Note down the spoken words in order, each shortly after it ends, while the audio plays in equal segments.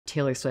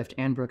Taylor Swift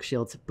and Brooke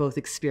Shields have both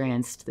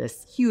experienced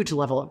this huge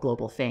level of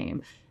global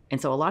fame. And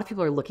so a lot of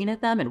people are looking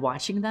at them and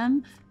watching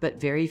them,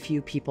 but very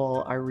few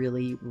people are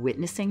really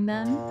witnessing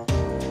them.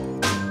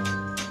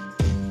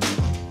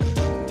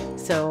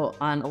 So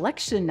on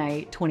election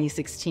night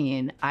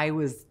 2016, I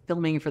was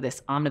filming for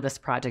this omnibus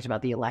project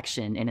about the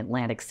election in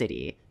Atlantic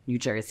City, New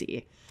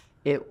Jersey.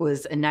 It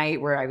was a night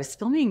where I was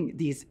filming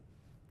these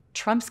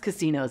Trump's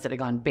casinos that had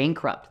gone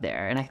bankrupt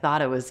there, and I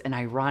thought it was an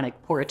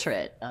ironic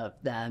portrait of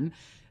them.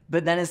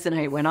 But then as the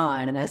night went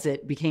on, and as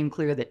it became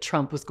clear that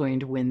Trump was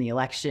going to win the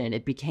election,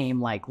 it became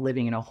like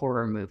living in a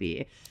horror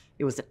movie.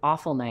 It was an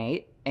awful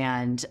night,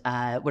 and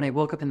when I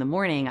woke up in the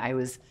morning, I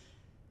was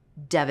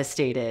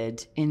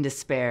devastated, in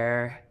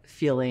despair,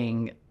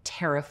 feeling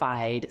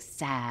terrified,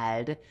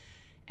 sad.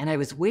 And I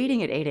was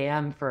waiting at 8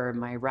 a.m. for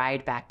my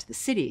ride back to the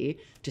city,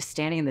 just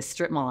standing in the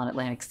strip mall in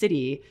Atlantic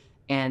City,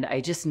 and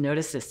I just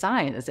noticed a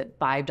sign that said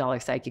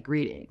 $5 psychic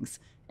readings.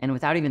 And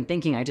without even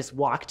thinking, I just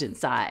walked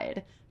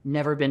inside.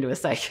 Never been to a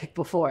psychic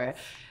before.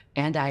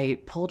 And I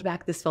pulled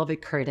back this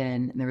velvet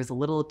curtain, and there was a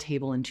little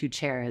table and 2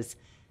 chairs,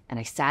 and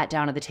I sat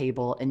down at the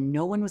table, and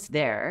no one was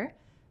there,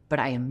 but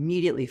I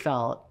immediately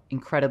felt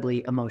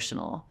incredibly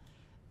emotional.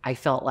 I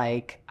felt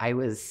like I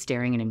was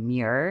staring in a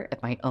mirror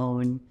at my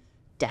own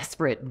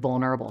desperate,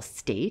 vulnerable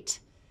state,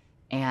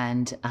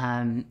 and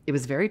it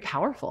was very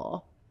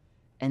powerful.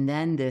 And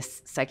then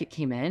this psychic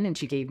came in, and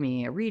she gave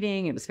me a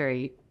reading. It was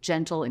very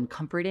gentle and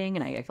comforting,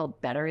 and I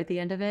felt better at the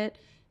end of it.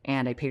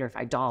 And I paid her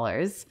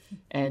 $5.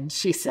 And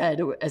she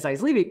said, as I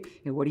was leaving,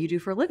 what do you do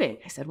for a living?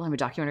 I said, well, I'm a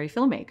documentary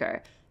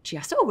filmmaker. She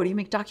asked, oh, what do you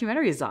make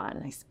documentaries on?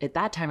 And at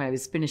that time, I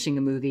was finishing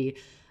a movie.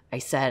 I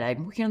said,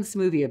 I'm working on this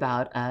movie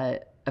about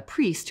a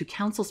priest who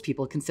counsels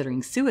people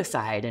considering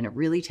suicide, and it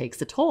really takes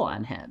a toll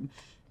on him.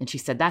 And she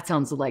said, that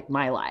sounds like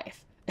my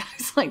life. I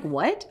was like,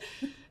 what?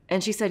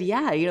 And she said,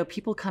 yeah,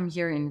 people come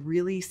here in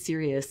really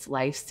serious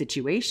life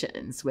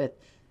situations with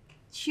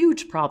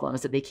huge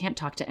problems that they can't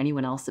talk to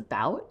anyone else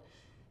about.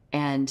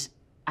 And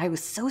I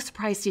was so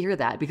surprised to hear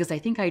that, because I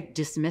think I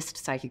dismissed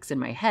psychics in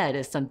my head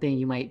as something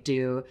you might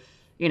do,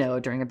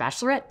 during a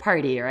bachelorette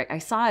party, or I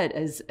saw it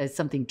as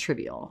something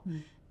trivial.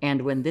 Mm.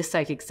 And when this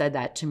psychic said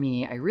that to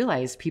me, I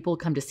realized people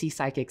come to see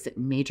psychics at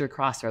major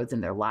crossroads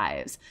in their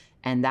lives.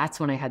 And that's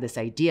when I had this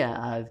idea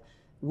of,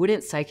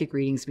 wouldn't psychic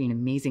readings be an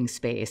amazing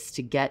space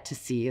to get to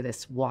see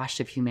this wash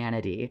of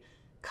humanity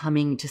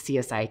coming to see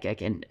a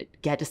psychic and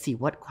get to see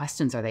what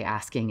questions are they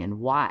asking and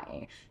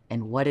why,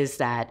 and what is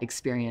that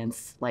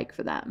experience like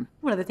for them.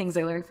 One of the things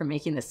I learned from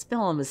making this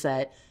film is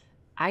that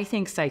I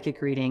think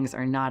psychic readings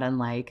are not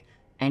unlike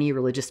any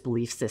religious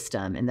belief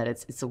system, in that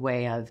it's a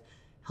way of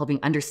helping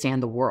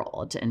understand the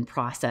world and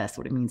process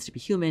what it means to be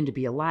human, to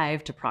be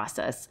alive, to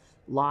process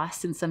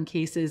loss in some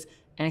cases.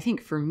 And I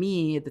think for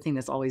me, the thing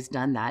that's always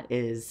done that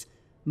is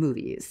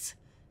movies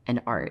and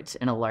art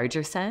in a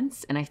larger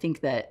sense. And I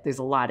think that there's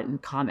a lot in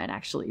common,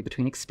 actually,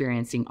 between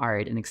experiencing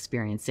art and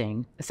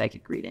experiencing a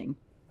psychic reading.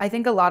 I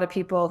think a lot of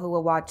people who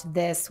will watch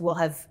this will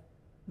have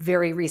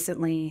very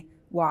recently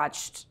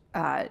watched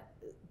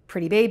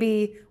Pretty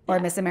Baby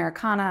or Miss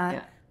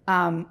Americana.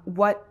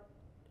 What,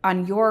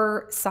 on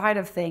your side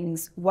of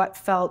things, what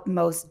felt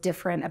most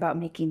different about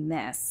making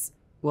this?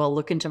 Well,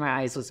 Look Into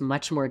My Eyes was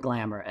much more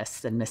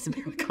glamorous than Miss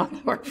Americana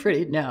or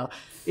Pretty. No,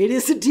 it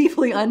is a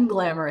deeply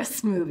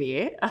unglamorous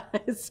movie.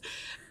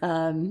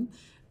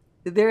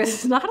 There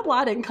is not a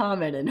lot in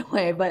common in a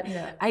way, but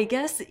I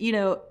guess,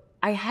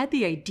 I had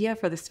the idea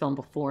for this film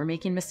before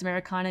making Miss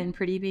Americana and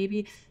Pretty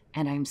Baby,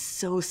 and I'm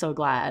so, so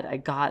glad I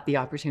got the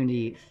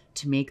opportunity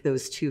to make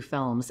those 2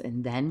 films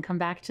and then come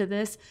back to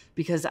this,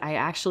 because I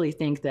actually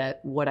think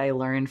that what I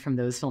learned from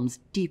those films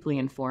deeply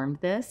informed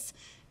this.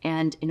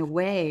 And in a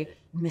way,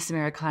 Miss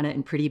Americana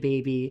and Pretty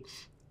Baby,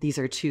 these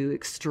are 2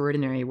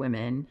 extraordinary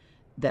women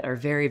that are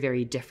very,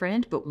 very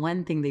different. But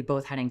one thing they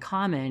both had in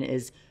common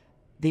is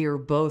they are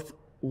both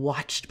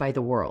watched by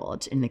the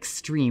world in an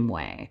extreme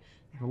way.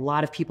 There are a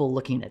lot of people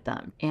looking at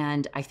them.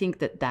 And I think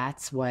that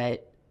that's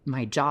what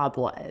my job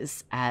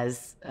was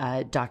as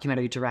a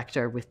documentary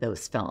director with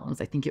those films.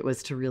 I think it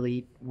was to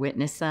really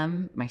witness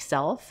them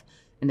myself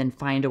and then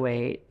find a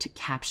way to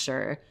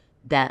capture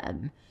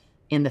them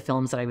in the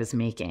films that I was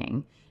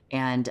making.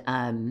 And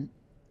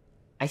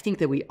I think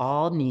that we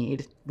all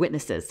need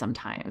witnesses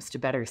sometimes to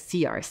better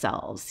see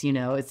ourselves.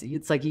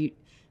 It's like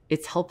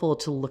it's helpful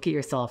to look at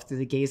yourself through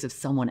the gaze of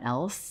someone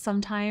else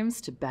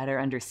sometimes to better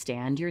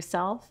understand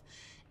yourself.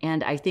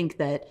 And I think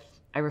that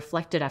I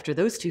reflected after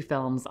those 2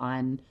 films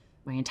on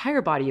my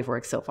entire body of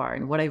work so far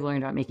and what I've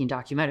learned about making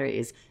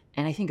documentaries.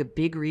 And I think a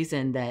big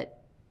reason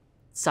that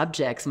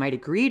subjects might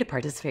agree to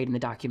participate in the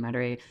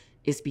documentary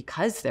is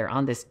because they're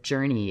on this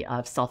journey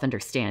of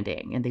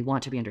self-understanding, and they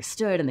want to be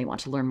understood, and they want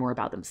to learn more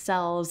about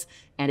themselves.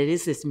 And it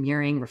is this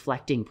mirroring,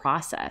 reflecting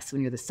process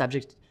when you're the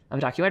subject of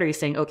a documentary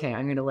saying, okay,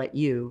 I'm going to let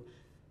you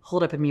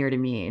hold up a mirror to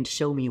me and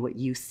show me what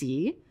you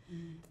see.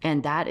 Mm.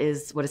 And that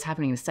is what is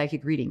happening with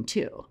psychic reading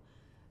too.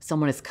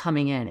 Someone is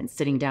coming in and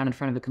sitting down in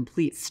front of a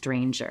complete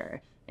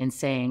stranger and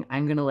saying,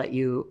 I'm going to let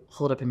you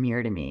hold up a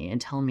mirror to me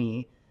and tell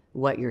me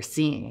what you're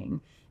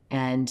seeing.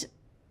 And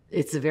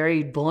it's a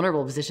very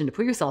vulnerable position to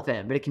put yourself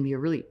in, but it can be a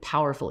really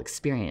powerful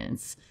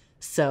experience.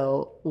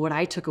 So what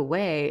I took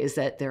away is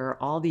that there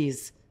are all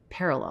these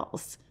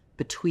parallels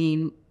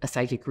between a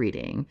psychic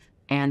reading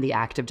and the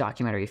act of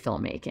documentary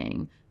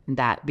filmmaking. And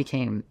that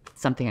became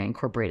something I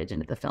incorporated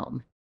into the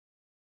film.